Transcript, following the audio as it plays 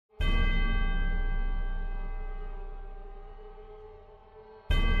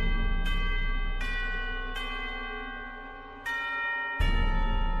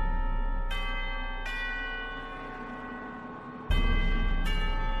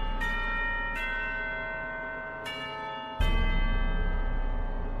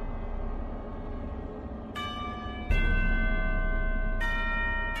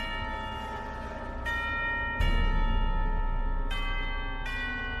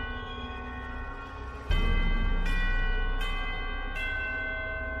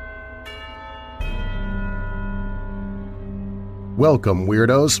Welcome,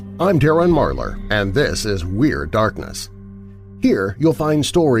 Weirdos! I'm Darren Marlar, and this is Weird Darkness. Here you'll find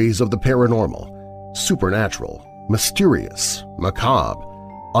stories of the paranormal, supernatural, mysterious, macabre,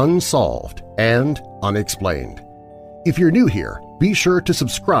 unsolved, and unexplained. If you're new here, be sure to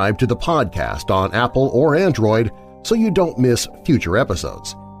subscribe to the podcast on Apple or Android so you don't miss future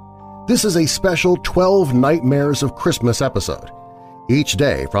episodes. This is a special 12 Nightmares of Christmas episode. Each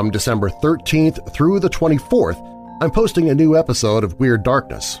day from December 13th through the 24th, I'm posting a new episode of Weird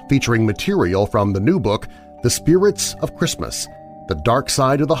Darkness featuring material from the new book The Spirits of Christmas, The Dark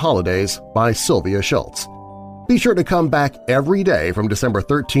Side of the Holidays by Sylvia Schultz. Be sure to come back every day from December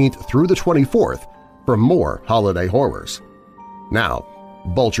 13th through the 24th for more holiday horrors. Now,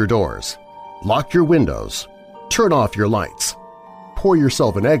 bolt your doors, lock your windows, turn off your lights, pour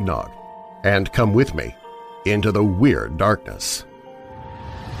yourself an eggnog, and come with me into the Weird Darkness.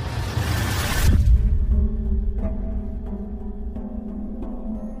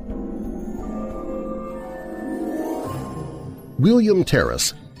 William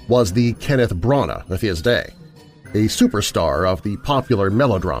Terris was the Kenneth Branagh of his day, a superstar of the popular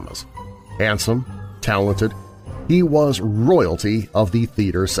melodramas. Handsome, talented, he was royalty of the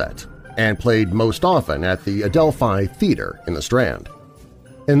theater set and played most often at the Adelphi Theater in the Strand.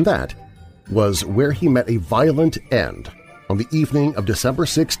 And that was where he met a violent end on the evening of December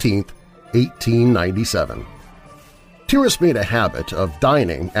 16, 1897. Terris made a habit of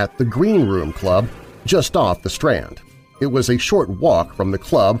dining at the Green Room Club just off the Strand. It was a short walk from the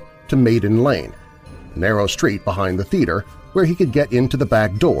club to Maiden Lane, a narrow street behind the theater where he could get into the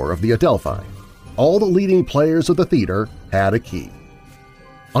back door of the Adelphi. All the leading players of the theater had a key.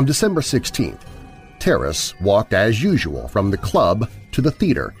 On December 16th, Terris walked as usual from the club to the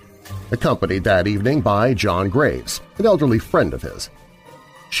theater, accompanied that evening by John Graves, an elderly friend of his.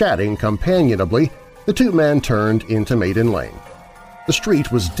 Chatting companionably, the two men turned into Maiden Lane. The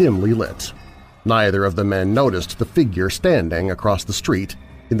street was dimly lit. Neither of the men noticed the figure standing across the street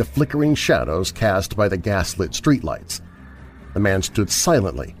in the flickering shadows cast by the gas-lit streetlights. The man stood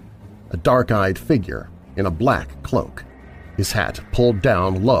silently, a dark-eyed figure in a black cloak, his hat pulled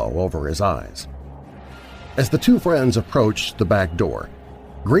down low over his eyes. As the two friends approached the back door,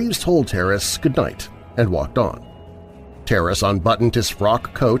 Graves told Terris goodnight and walked on. Terris unbuttoned his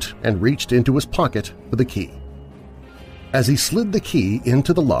frock coat and reached into his pocket for the key. As he slid the key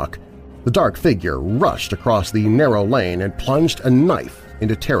into the lock, the dark figure rushed across the narrow lane and plunged a knife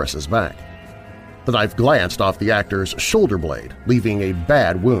into Terris's back. The knife glanced off the actor's shoulder blade, leaving a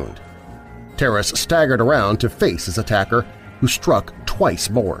bad wound. Terris staggered around to face his attacker, who struck twice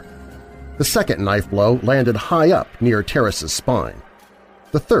more. The second knife blow landed high up near Terris's spine.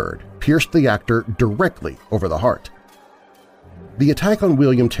 The third pierced the actor directly over the heart. The attack on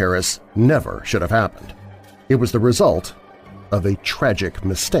William Terris never should have happened. It was the result of a tragic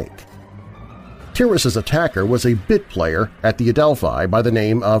mistake. Terris's attacker was a bit player at the Adelphi by the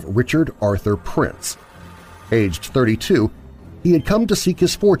name of Richard Arthur Prince. Aged 32, he had come to seek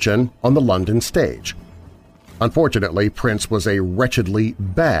his fortune on the London stage. Unfortunately, Prince was a wretchedly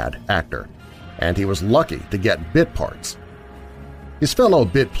bad actor, and he was lucky to get bit parts. His fellow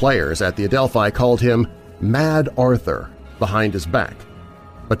bit players at the Adelphi called him Mad Arthur behind his back,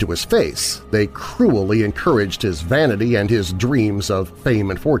 but to his face they cruelly encouraged his vanity and his dreams of fame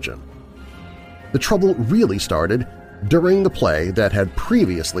and fortune. The trouble really started during the play that had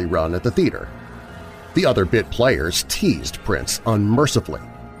previously run at the theater. The other bit players teased Prince unmercifully,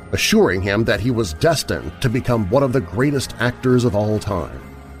 assuring him that he was destined to become one of the greatest actors of all time.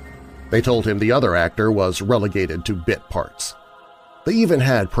 They told him the other actor was relegated to bit parts. They even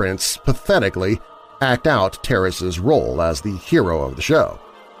had Prince pathetically act out Terris's role as the hero of the show.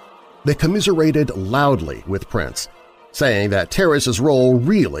 They commiserated loudly with Prince, saying that Terris's role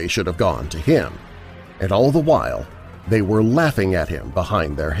really should have gone to him, and all the while they were laughing at him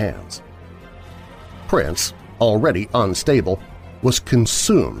behind their hands. Prince, already unstable, was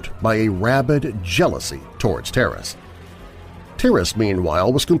consumed by a rabid jealousy towards Terris. Terris,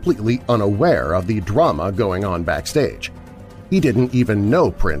 meanwhile, was completely unaware of the drama going on backstage. He didn't even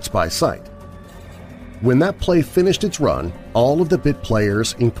know Prince by sight. When that play finished its run, all of the bit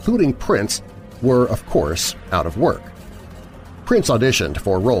players, including Prince, were, of course, out of work. Prince auditioned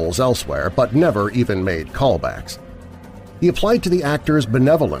for roles elsewhere but never even made callbacks. He applied to the Actors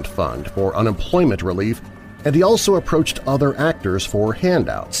Benevolent Fund for unemployment relief, and he also approached other actors for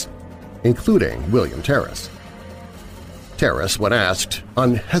handouts, including William Terris. Terris, when asked,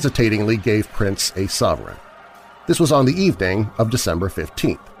 unhesitatingly gave Prince a sovereign. This was on the evening of December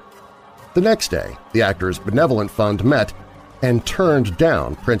 15th. The next day, the Actors Benevolent Fund met and turned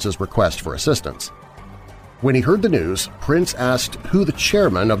down Prince's request for assistance. When he heard the news, Prince asked who the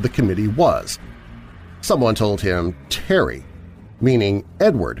chairman of the committee was. Someone told him Terry, meaning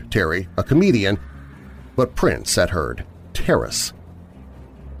Edward Terry, a comedian, but Prince had heard Terris.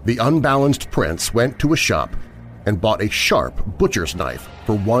 The unbalanced Prince went to a shop and bought a sharp butcher's knife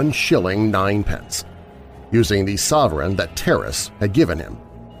for 1 shilling 9 pence, using the sovereign that Terris had given him.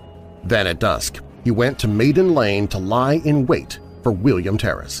 Then at dusk, he went to Maiden Lane to lie in wait for William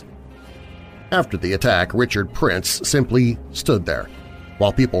Terris. After the attack, Richard Prince simply stood there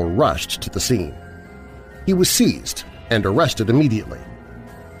while people rushed to the scene. He was seized and arrested immediately.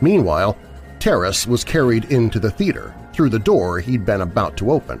 Meanwhile, Terris was carried into the theater through the door he'd been about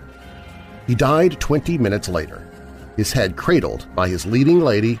to open. He died 20 minutes later, his head cradled by his leading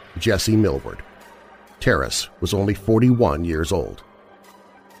lady, Jessie Millward. Terris was only 41 years old.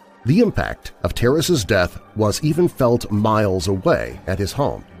 The impact of Terris's death was even felt miles away at his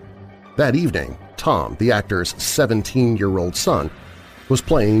home. That evening, Tom, the actor's 17-year-old son, was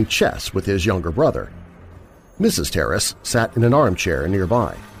playing chess with his younger brother. Mrs. Terris sat in an armchair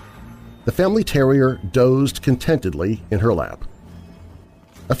nearby. The family terrier dozed contentedly in her lap.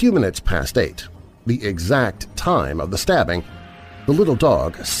 A few minutes past 8, the exact time of the stabbing, the little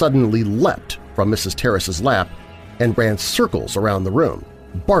dog suddenly leapt from Mrs. Terris's lap and ran circles around the room,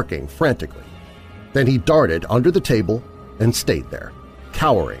 barking frantically. Then he darted under the table and stayed there,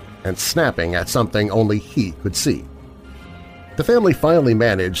 cowering and snapping at something only he could see. The family finally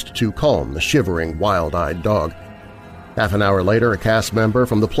managed to calm the shivering, wild-eyed dog. Half an hour later, a cast member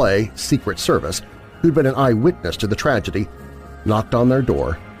from the play Secret Service, who'd been an eyewitness to the tragedy, knocked on their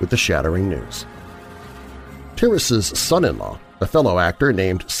door with the shattering news. Terris's son-in-law, a fellow actor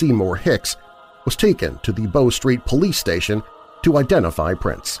named Seymour Hicks, was taken to the Bow Street police station to identify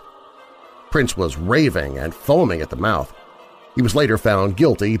Prince. Prince was raving and foaming at the mouth. He was later found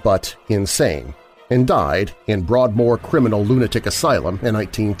guilty but insane and died in Broadmoor Criminal Lunatic Asylum in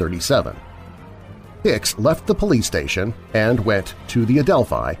 1937. Hicks left the police station and went to the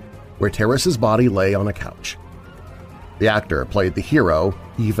Adelphi, where Terris's body lay on a couch. The actor played the hero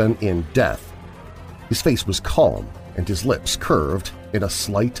even in death. His face was calm and his lips curved in a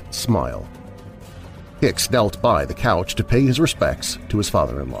slight smile. Hicks knelt by the couch to pay his respects to his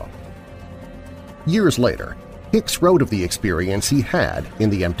father-in-law. Years later, Hicks wrote of the experience he had in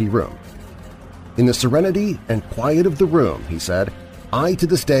the empty room. "In the serenity and quiet of the room," he said, "I to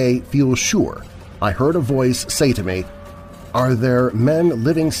this day feel sure I heard a voice say to me, 'Are there men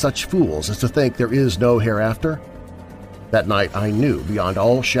living such fools as to think there is no hereafter?' That night I knew beyond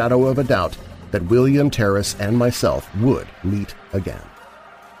all shadow of a doubt that William Terris and myself would meet again."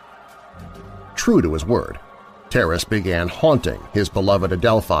 True to his word, Terris began haunting his beloved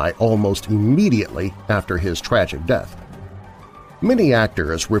Adelphi almost immediately after his tragic death. Many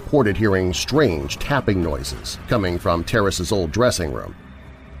actors reported hearing strange tapping noises coming from Terris's old dressing room,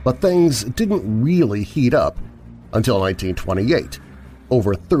 but things didn't really heat up until 1928,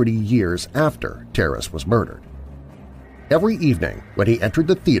 over 30 years after Terris was murdered. Every evening when he entered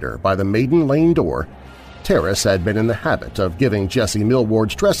the theater by the Maiden Lane door, Terris had been in the habit of giving Jessie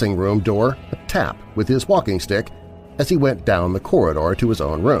Millward's dressing room door a tap with his walking stick as he went down the corridor to his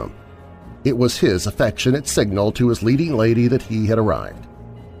own room. It was his affectionate signal to his leading lady that he had arrived.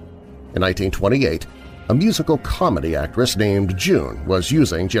 In 1928, a musical comedy actress named June was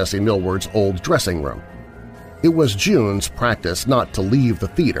using Jessie Millward's old dressing room. It was June's practice not to leave the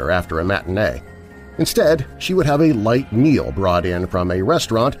theater after a matinee. Instead, she would have a light meal brought in from a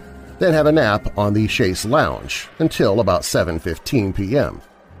restaurant, then have a nap on the chaise lounge until about 7:15 p.m.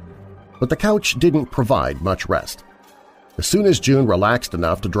 But the couch didn't provide much rest. As soon as June relaxed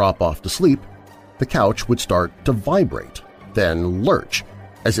enough to drop off to sleep, the couch would start to vibrate, then lurch,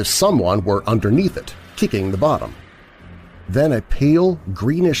 as if someone were underneath it, kicking the bottom. Then a pale,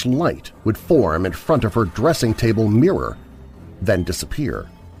 greenish light would form in front of her dressing table mirror, then disappear.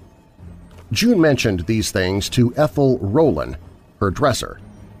 June mentioned these things to Ethel Rowland, her dresser.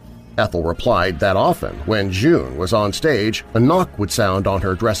 Ethel replied that often when June was on stage, a knock would sound on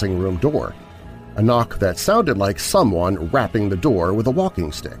her dressing room door, a knock that sounded like someone rapping the door with a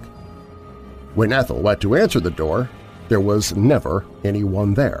walking stick. When Ethel went to answer the door, there was never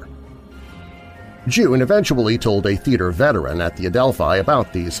anyone there. June eventually told a theater veteran at the Adelphi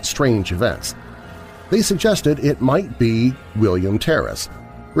about these strange events. They suggested it might be William Terris,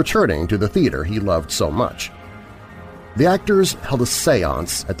 returning to the theater he loved so much. The actors held a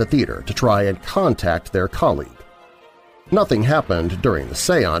séance at the theater to try and contact their colleague. Nothing happened during the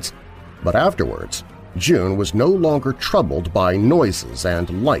séance, but afterwards, June was no longer troubled by noises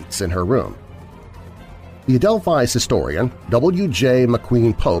and lights in her room. The Adelphi's historian, W.J.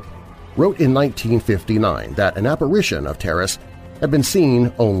 McQueen Pope, wrote in 1959 that an apparition of Terris had been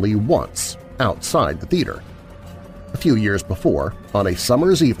seen only once outside the theater. A few years before, on a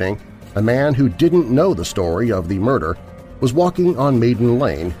summer's evening, a man who didn't know the story of the murder was walking on Maiden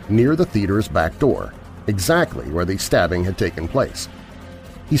Lane near the theater's back door, exactly where the stabbing had taken place.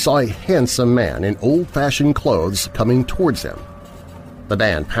 He saw a handsome man in old-fashioned clothes coming towards him. The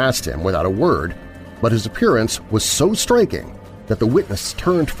man passed him without a word, but his appearance was so striking that the witness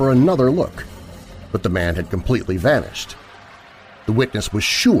turned for another look, but the man had completely vanished. The witness was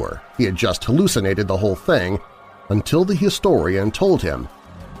sure he had just hallucinated the whole thing until the historian told him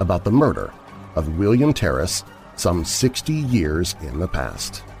about the murder of William Terris some 60 years in the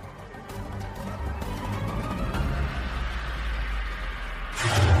past.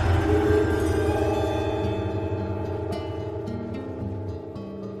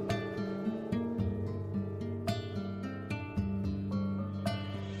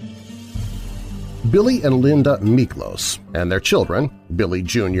 Billy and Linda Miklos and their children, Billy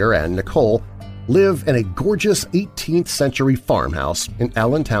Jr. and Nicole, live in a gorgeous 18th-century farmhouse in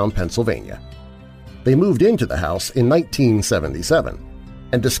Allentown, Pennsylvania. They moved into the house in 1977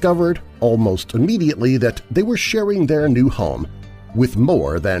 and discovered almost immediately that they were sharing their new home with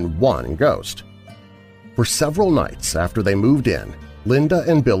more than one ghost. For several nights after they moved in, Linda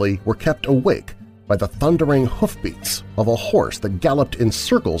and Billy were kept awake by the thundering hoofbeats of a horse that galloped in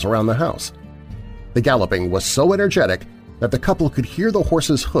circles around the house. The galloping was so energetic that the couple could hear the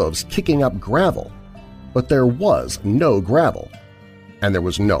horse's hooves kicking up gravel, but there was no gravel, and there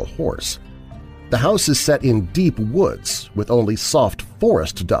was no horse. The house is set in deep woods with only soft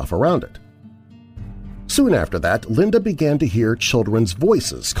forest duff around it. Soon after that, Linda began to hear children's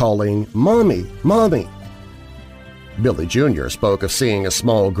voices calling, "Mommy, Mommy!" Billy Jr. spoke of seeing a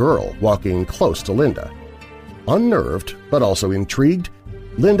small girl walking close to Linda. Unnerved but also intrigued,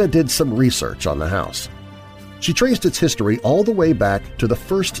 Linda did some research on the house. She traced its history all the way back to the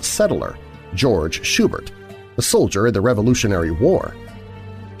first settler, George Schubert, a soldier in the Revolutionary War.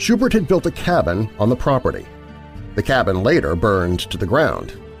 Schubert had built a cabin on the property. The cabin later burned to the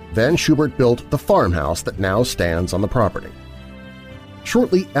ground. Then Schubert built the farmhouse that now stands on the property.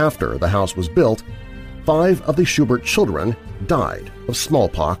 Shortly after the house was built, 5 of the Schubert children died of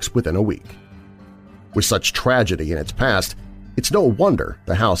smallpox within a week. With such tragedy in its past, it's no wonder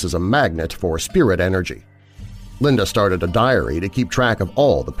the house is a magnet for spirit energy. Linda started a diary to keep track of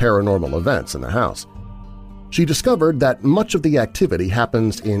all the paranormal events in the house. She discovered that much of the activity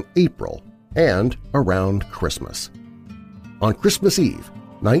happens in April and around Christmas. On Christmas Eve,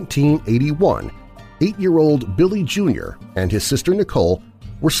 1981, 8-year-old Billy Jr. and his sister Nicole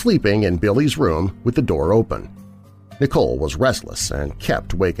were sleeping in Billy's room with the door open. Nicole was restless and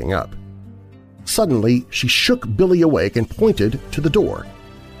kept waking up. Suddenly, she shook Billy awake and pointed to the door.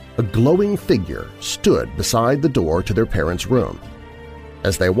 A glowing figure stood beside the door to their parents' room.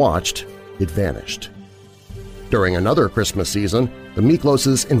 As they watched, it vanished. During another Christmas season, the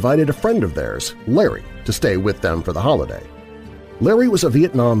Mikloses invited a friend of theirs, Larry, to stay with them for the holiday. Larry was a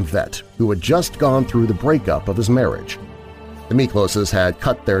Vietnam vet who had just gone through the breakup of his marriage. The Mikloses had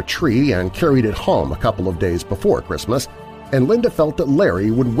cut their tree and carried it home a couple of days before Christmas, and Linda felt that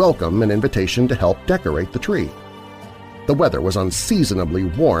Larry would welcome an invitation to help decorate the tree. The weather was unseasonably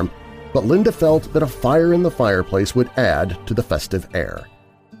warm, but Linda felt that a fire in the fireplace would add to the festive air.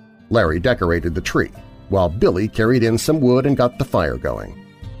 Larry decorated the tree, while Billy carried in some wood and got the fire going.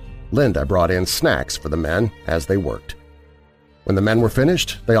 Linda brought in snacks for the men as they worked. When the men were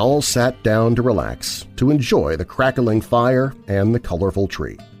finished, they all sat down to relax, to enjoy the crackling fire and the colorful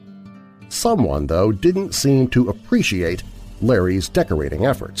tree. Someone, though, didn't seem to appreciate Larry's decorating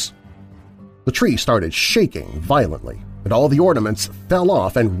efforts. The tree started shaking violently, and all the ornaments fell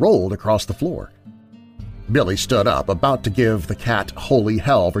off and rolled across the floor. Billy stood up, about to give the cat holy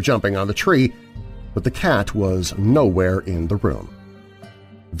hell for jumping on the tree, but the cat was nowhere in the room.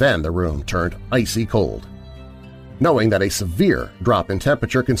 Then the room turned icy cold. Knowing that a severe drop in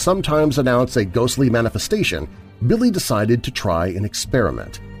temperature can sometimes announce a ghostly manifestation, Billy decided to try an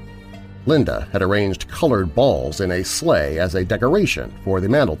experiment. Linda had arranged colored balls in a sleigh as a decoration for the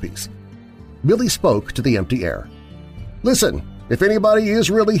mantelpiece. Billy spoke to the empty air. "Listen, if anybody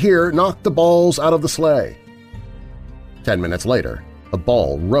is really here, knock the balls out of the sleigh." 10 minutes later, a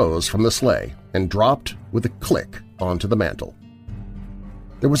ball rose from the sleigh and dropped with a click onto the mantel.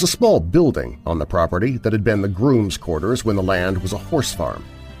 There was a small building on the property that had been the groom's quarters when the land was a horse farm.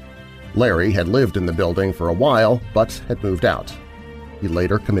 Larry had lived in the building for a while but had moved out. He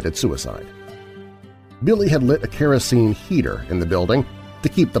later committed suicide. Billy had lit a kerosene heater in the building to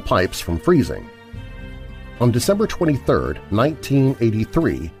keep the pipes from freezing. On December 23,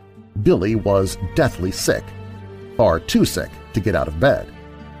 1983, Billy was deathly sick, far too sick to get out of bed.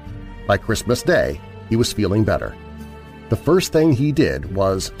 By Christmas Day, he was feeling better. The first thing he did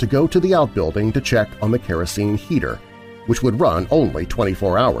was to go to the outbuilding to check on the kerosene heater, which would run only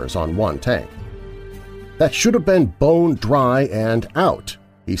 24 hours on one tank. "That should have been bone dry and out,"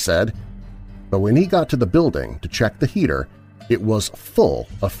 he said, but when he got to the building to check the heater, it was full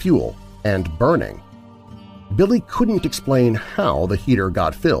of fuel and burning. Billy couldn't explain how the heater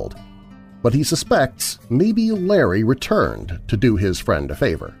got filled, but he suspects maybe Larry returned to do his friend a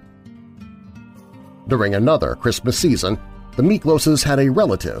favor. During another Christmas season, the Mikloses had a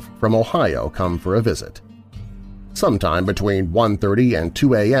relative from Ohio come for a visit. Sometime between 1:30 and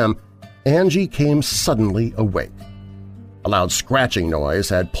 2 a.m., Angie came suddenly awake. A loud scratching noise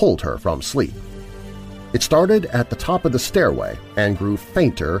had pulled her from sleep. It started at the top of the stairway and grew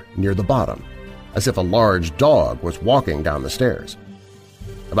fainter near the bottom, as if a large dog was walking down the stairs.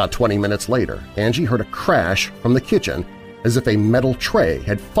 About 20 minutes later, Angie heard a crash from the kitchen as if a metal tray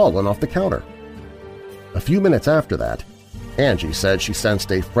had fallen off the counter. A few minutes after that, Angie said she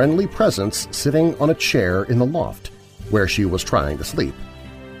sensed a friendly presence sitting on a chair in the loft where she was trying to sleep.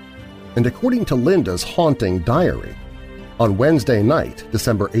 And according to Linda's haunting diary, on Wednesday night,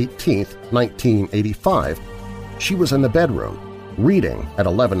 December 18, 1985, she was in the bedroom, reading at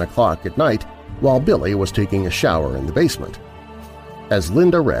 11 o'clock at night while Billy was taking a shower in the basement. As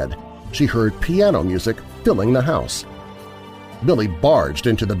Linda read, she heard piano music filling the house. Billy barged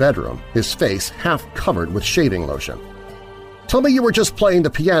into the bedroom, his face half covered with shaving lotion. "Tell me you were just playing the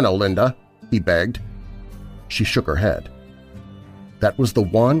piano, Linda," he begged. She shook her head. That was the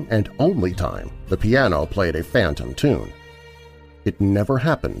one and only time the piano played a phantom tune. It never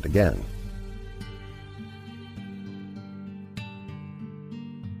happened again.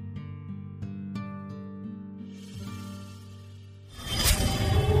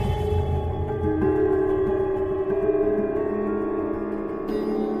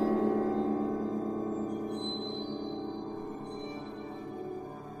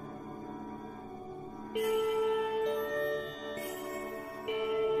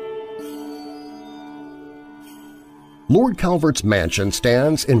 Lord Calvert's mansion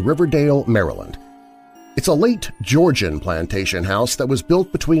stands in Riverdale, Maryland. It's a late Georgian plantation house that was built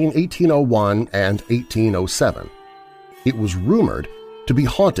between 1801 and 1807. It was rumored to be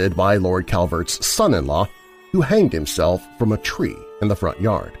haunted by Lord Calvert's son-in-law, who hanged himself from a tree in the front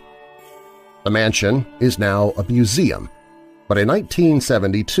yard. The mansion is now a museum, but in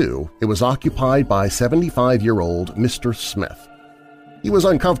 1972 it was occupied by 75-year-old Mr. Smith. He was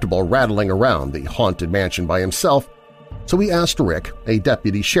uncomfortable rattling around the haunted mansion by himself, so he asked Rick, a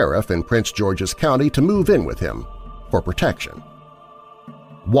deputy sheriff in Prince George's County, to move in with him for protection.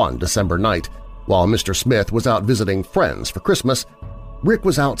 One December night, while Mr. Smith was out visiting friends for Christmas, Rick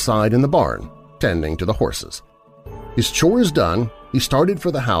was outside in the barn, tending to the horses. His chores done, he started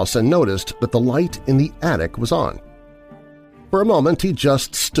for the house and noticed that the light in the attic was on. For a moment he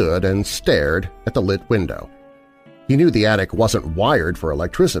just stood and stared at the lit window. He knew the attic wasn't wired for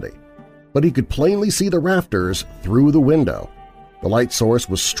electricity, but he could plainly see the rafters through the window. The light source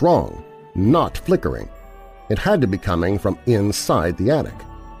was strong, not flickering. It had to be coming from inside the attic.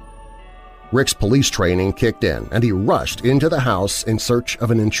 Rick's police training kicked in, and he rushed into the house in search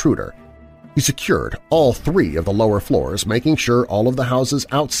of an intruder. He secured all 3 of the lower floors, making sure all of the house's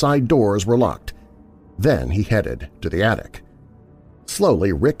outside doors were locked. Then he headed to the attic.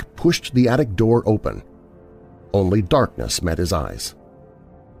 Slowly, Rick pushed the attic door open. Only darkness met his eyes.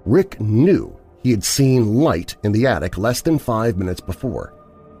 Rick knew he had seen light in the attic less than 5 minutes before.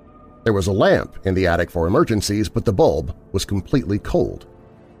 There was a lamp in the attic for emergencies, but the bulb was completely cold.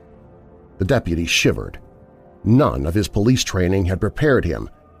 The deputy shivered. None of his police training had prepared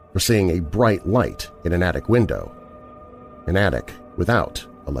him for seeing a bright light in an attic window, an attic without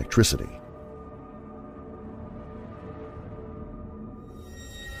electricity.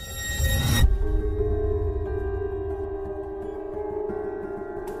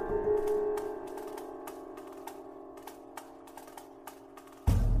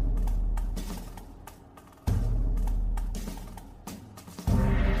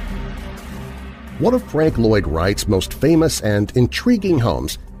 One of Frank Lloyd Wright's most famous and intriguing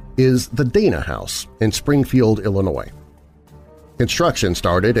homes is the Dana House in Springfield, Illinois. Construction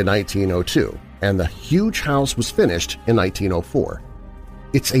started in 1902, and the huge house was finished in 1904.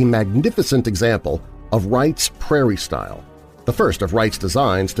 It's a magnificent example of Wright's prairie style, the first of Wright's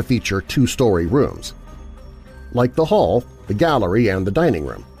designs to feature 2-story rooms. Like the hall, the gallery, and the dining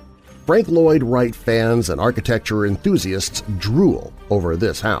room, Frank Lloyd Wright fans and architecture enthusiasts drool over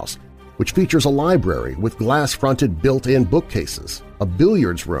this house, which features a library with glass-fronted built-in bookcases, a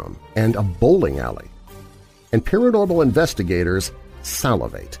billiards room, and a bowling alley. And paranormal investigators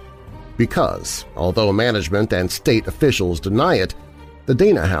salivate because, although management and state officials deny it, the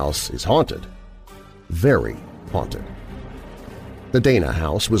Dana House is haunted. Very haunted. The Dana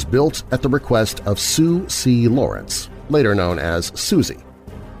House was built at the request of Sue C. Lawrence, later known as Susie.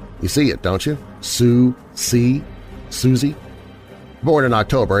 You see it, don't you? Sue C. Susie. Born in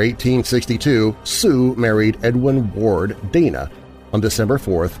October 1862, Sue married Edwin Ward Dana on December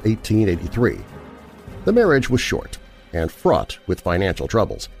 4, 1883. The marriage was short and fraught with financial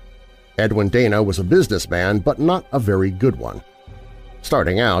troubles. Edwin Dana was a businessman, but not a very good one.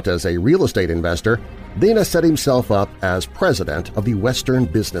 Starting out as a real estate investor, Dana set himself up as president of the Western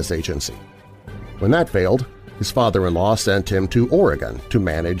Business Agency. When that failed, his father-in-law sent him to Oregon to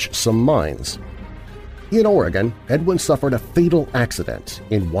manage some mines. In Oregon, Edwin suffered a fatal accident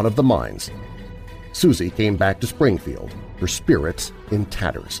in one of the mines. Susie came back to Springfield, her spirits in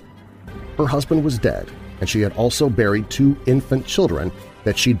tatters. Her husband was dead, and she had also buried 2 infant children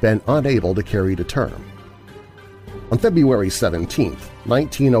that she'd been unable to carry to term. On February 17,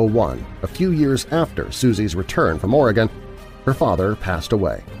 1901, a few years after Susie's return from Oregon, her father passed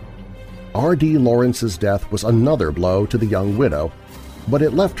away. R.D. Lawrence's death was another blow to the young widow, but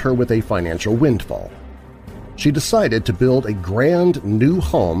it left her with a financial windfall. She decided to build a grand new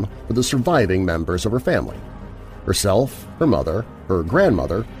home for the surviving members of her family – herself, her mother, her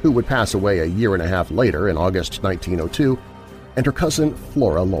grandmother, who would pass away a year and a half later in August 1902, and her cousin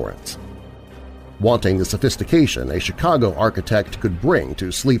Flora Lawrence. Wanting the sophistication a Chicago architect could bring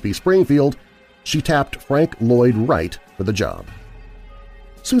to sleepy Springfield, she tapped Frank Lloyd Wright for the job.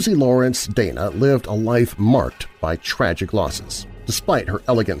 Susie Lawrence Dana lived a life marked by tragic losses, despite her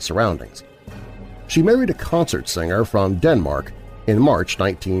elegant surroundings. She married a concert singer from Denmark in March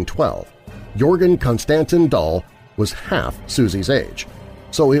 1912. Jorgen Konstantin Dahl was half Susie's age,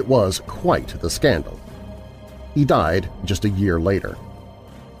 so it was quite the scandal. He died just a year later.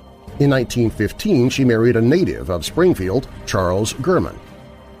 In 1915, she married a native of Springfield, Charles Gurman.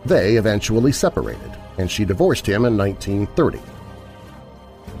 They eventually separated, and she divorced him in 1930.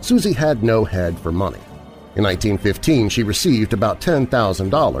 Susie had no head for money. In 1915, she received about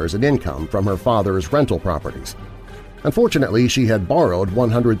 $10,000 in income from her father's rental properties. Unfortunately, she had borrowed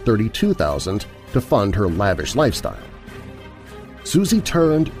 $132,000 to fund her lavish lifestyle. Susie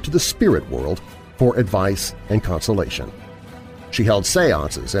turned to the spirit world for advice and consolation. She held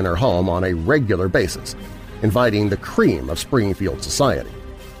seances in her home on a regular basis, inviting the cream of Springfield society.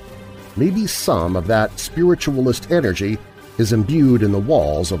 Maybe some of that spiritualist energy is imbued in the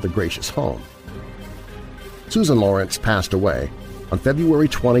walls of the gracious home. Susan Lawrence passed away on February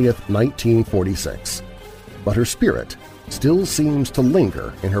 20, 1946, but her spirit still seems to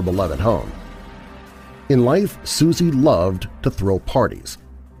linger in her beloved home. In life, Susie loved to throw parties.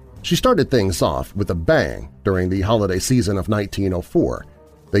 She started things off with a bang during the holiday season of 1904,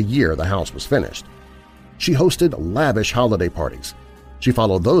 the year the house was finished. She hosted lavish holiday parties. She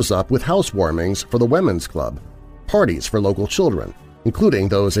followed those up with housewarmings for the Women's Club, parties for local children, including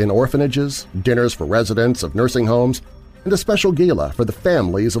those in orphanages, dinners for residents of nursing homes, and a special gala for the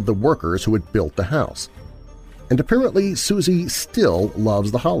families of the workers who had built the house. And apparently Susie still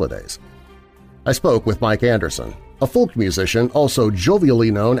loves the holidays. I spoke with Mike Anderson, a folk musician also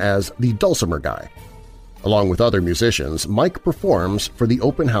jovially known as the Dulcimer Guy. Along with other musicians, Mike performs for the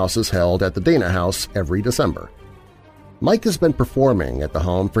open houses held at the Dana House every December. Mike has been performing at the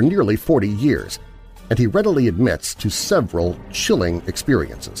home for nearly 40 years, and he readily admits to several chilling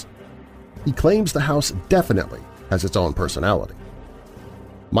experiences. He claims the house definitely has its own personality.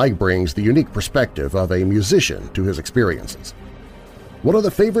 Mike brings the unique perspective of a musician to his experiences. One of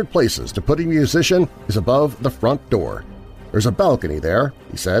the favorite places to put a musician is above the front door. There's a balcony there,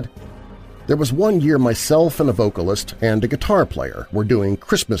 he said. There was one year myself and a vocalist and a guitar player were doing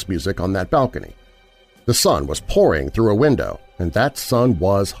Christmas music on that balcony. The sun was pouring through a window, and that sun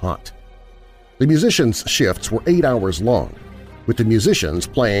was hot. The musicians' shifts were 8 hours long, with the musicians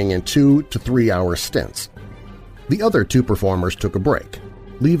playing in 2 to 3 hour stints. The other 2 performers took a break,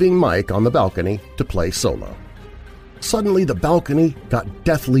 leaving Mike on the balcony to play solo. Suddenly the balcony got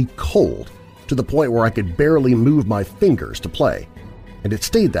deathly cold to the point where I could barely move my fingers to play, and it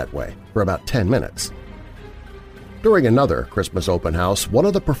stayed that way for about 10 minutes. During another Christmas open house, one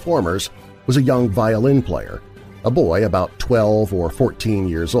of the performers was a young violin player, a boy about 12 or 14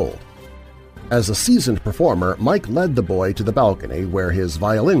 years old. As a seasoned performer, Mike led the boy to the balcony where his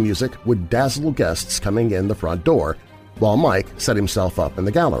violin music would dazzle guests coming in the front door, while Mike set himself up in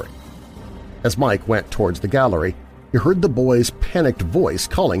the gallery. As Mike went towards the gallery, he heard the boy's panicked voice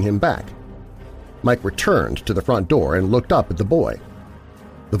calling him back. Mike returned to the front door and looked up at the boy.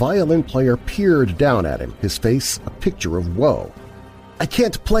 The violin player peered down at him, his face a picture of woe. "I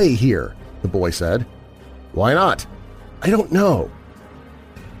can't play here," the boy said. "Why not?" "I don't know."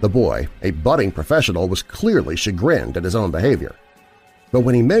 The boy, a budding professional, was clearly chagrined at his own behavior. But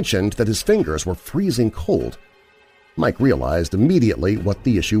when he mentioned that his fingers were freezing cold, Mike realized immediately what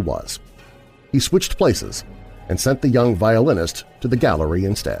the issue was. He switched places and sent the young violinist to the gallery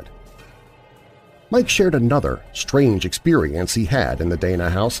instead. Mike shared another strange experience he had in the Dana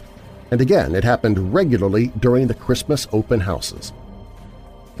house, and again it happened regularly during the Christmas open houses.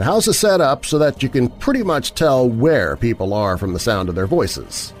 "The house is set up so that you can pretty much tell where people are from the sound of their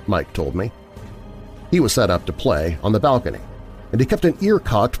voices," Mike told me. He was set up to play on the balcony, and he kept an ear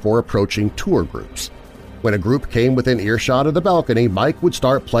cocked for approaching tour groups. When a group came within earshot of the balcony, Mike would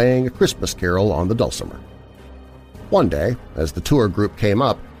start playing a Christmas carol on the dulcimer. One day, as the tour group came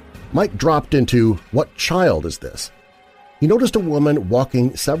up, Mike dropped into "What child is this?" He noticed a woman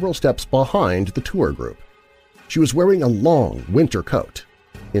walking several steps behind the tour group. She was wearing a long winter coat,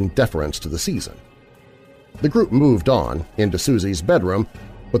 in deference to the season. The group moved on into Susie's bedroom,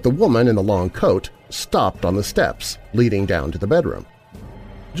 but the woman in the long coat stopped on the steps leading down to the bedroom,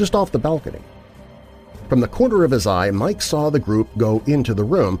 just off the balcony. From the corner of his eye, Mike saw the group go into the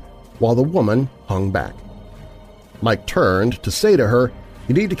room while the woman hung back. Mike turned to say to her,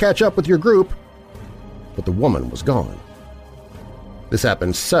 "You need to catch up with your group," but the woman was gone. This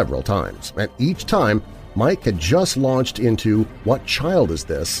happened several times, and each time Mike had just launched into "What child is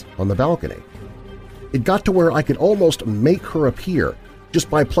this?" on the balcony. It got to where I could almost make her appear just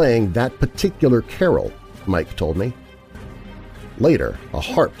by playing that particular carol, Mike told me. Later, a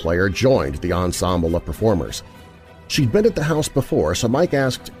harp player joined the ensemble of performers. She'd been at the house before, so Mike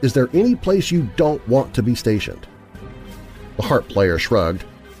asked, "Is there any place you don't want to be stationed?" The harp player shrugged.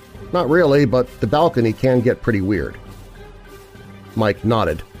 "Not really, but the balcony can get pretty weird." Mike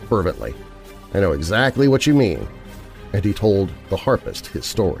nodded fervently. "I know exactly what you mean," and he told the harpist his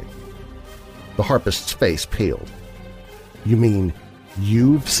story. The harpist's face paled. "You mean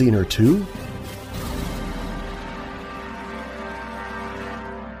you've seen her too?"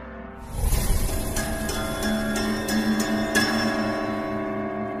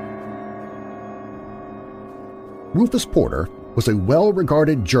 Rufus Porter was a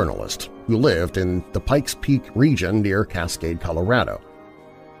well-regarded journalist who lived in the Pikes Peak region near Cascade, Colorado.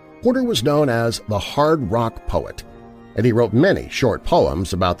 Porter was known as the hard rock poet, and he wrote many short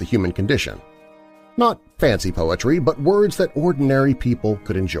poems about the human condition. Not fancy poetry, but words that ordinary people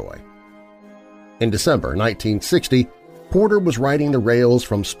could enjoy. In December 1960, Porter was riding the rails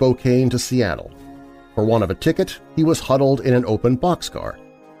from Spokane to Seattle. For want of a ticket, he was huddled in an open boxcar.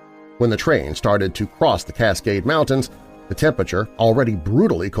 When the train started to cross the Cascade Mountains, the temperature, already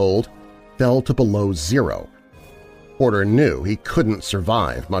brutally cold, fell to below zero. Porter knew he couldn't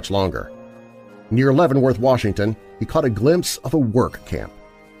survive much longer. Near Leavenworth, Washington, he caught a glimpse of a work camp.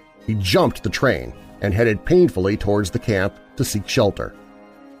 He jumped the train and headed painfully towards the camp to seek shelter.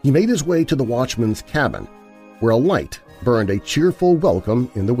 He made his way to the watchman's cabin, where a light burned a cheerful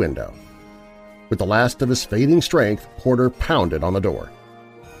welcome in the window. With the last of his fading strength, Porter pounded on the door.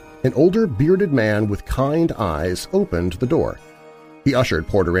 An older, bearded man with kind eyes opened the door. He ushered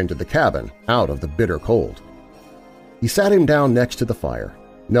Porter into the cabin, out of the bitter cold. He sat him down next to the fire,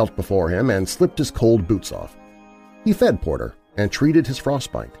 knelt before him, and slipped his cold boots off. He fed Porter and treated his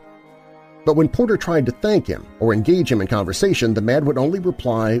frostbite. But when Porter tried to thank him or engage him in conversation, the man would only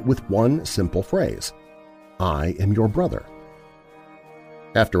reply with one simple phrase, "I am your brother."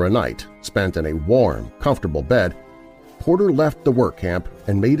 After a night spent in a warm, comfortable bed, Porter left the work camp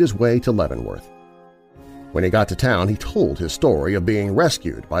and made his way to Leavenworth. When he got to town, he told his story of being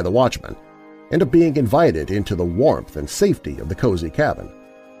rescued by the watchman and of being invited into the warmth and safety of the cozy cabin.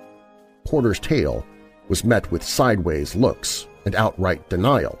 Porter's tale was met with sideways looks and outright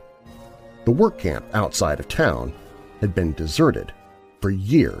denial. The work camp outside of town had been deserted for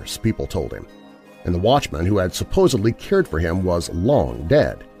years, people told him, and the watchman who had supposedly cared for him was long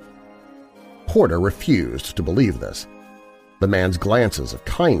dead. Porter refused to believe this. The man's glances of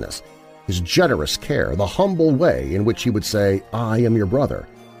kindness, his generous care, the humble way in which he would say, "I am your brother,"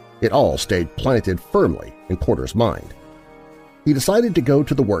 it all stayed planted firmly in Porter's mind. He decided to go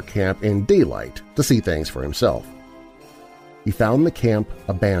to the work camp in daylight to see things for himself. He found the camp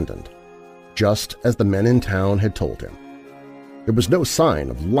abandoned, just as the men in town had told him. There was no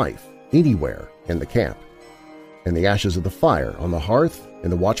sign of life anywhere in the camp, and the ashes of the fire on the hearth in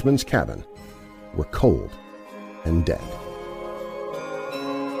the watchman's cabin were cold and dead.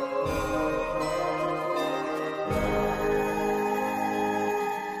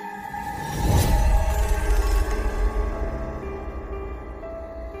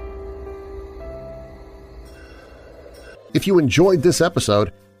 If you enjoyed this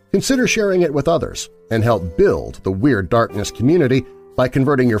episode, consider sharing it with others and help build the Weird Darkness community by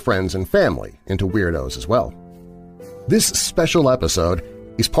converting your friends and family into weirdos as well. This special episode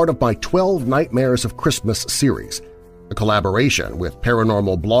is part of my 12 Nightmares of Christmas series, a collaboration with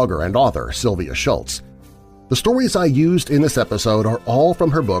paranormal blogger and author Sylvia Schultz. The stories I used in this episode are all from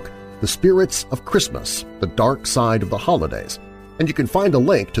her book The Spirits of Christmas, The Dark Side of the Holidays, and you can find a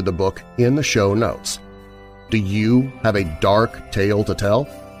link to the book in the show notes. Do you have a dark tale to tell?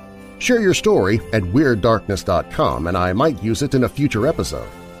 Share your story at WeirdDarkness.com and I might use it in a future episode.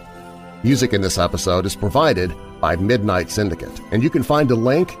 Music in this episode is provided by Midnight Syndicate, and you can find a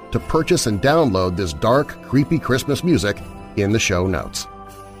link to purchase and download this dark, creepy Christmas music in the show notes.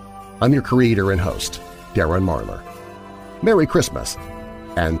 I'm your creator and host, Darren Marlar. Merry Christmas,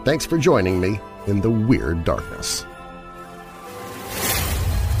 and thanks for joining me in the Weird Darkness.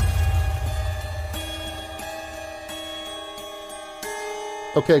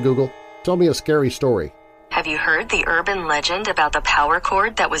 Okay, Google, tell me a scary story. Have you heard the urban legend about the power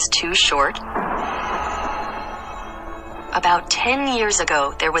cord that was too short? About 10 years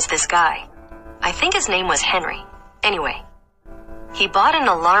ago, there was this guy. I think his name was Henry. Anyway, he bought an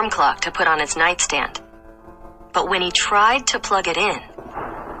alarm clock to put on his nightstand. But when he tried to plug it in,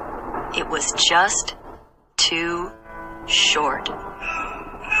 it was just too short.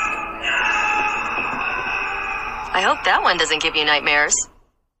 I hope that one doesn't give you nightmares.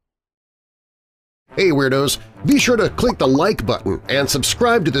 Hey Weirdos! Be sure to click the like button and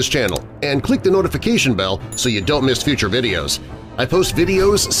subscribe to this channel and click the notification bell so you don't miss future videos. I post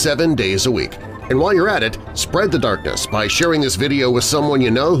videos 7 days a week. And while you're at it, spread the darkness by sharing this video with someone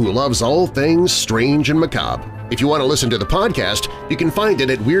you know who loves all things strange and macabre. If you want to listen to the podcast, you can find it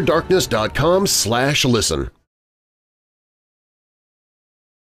at WeirdDarkness.com/listen.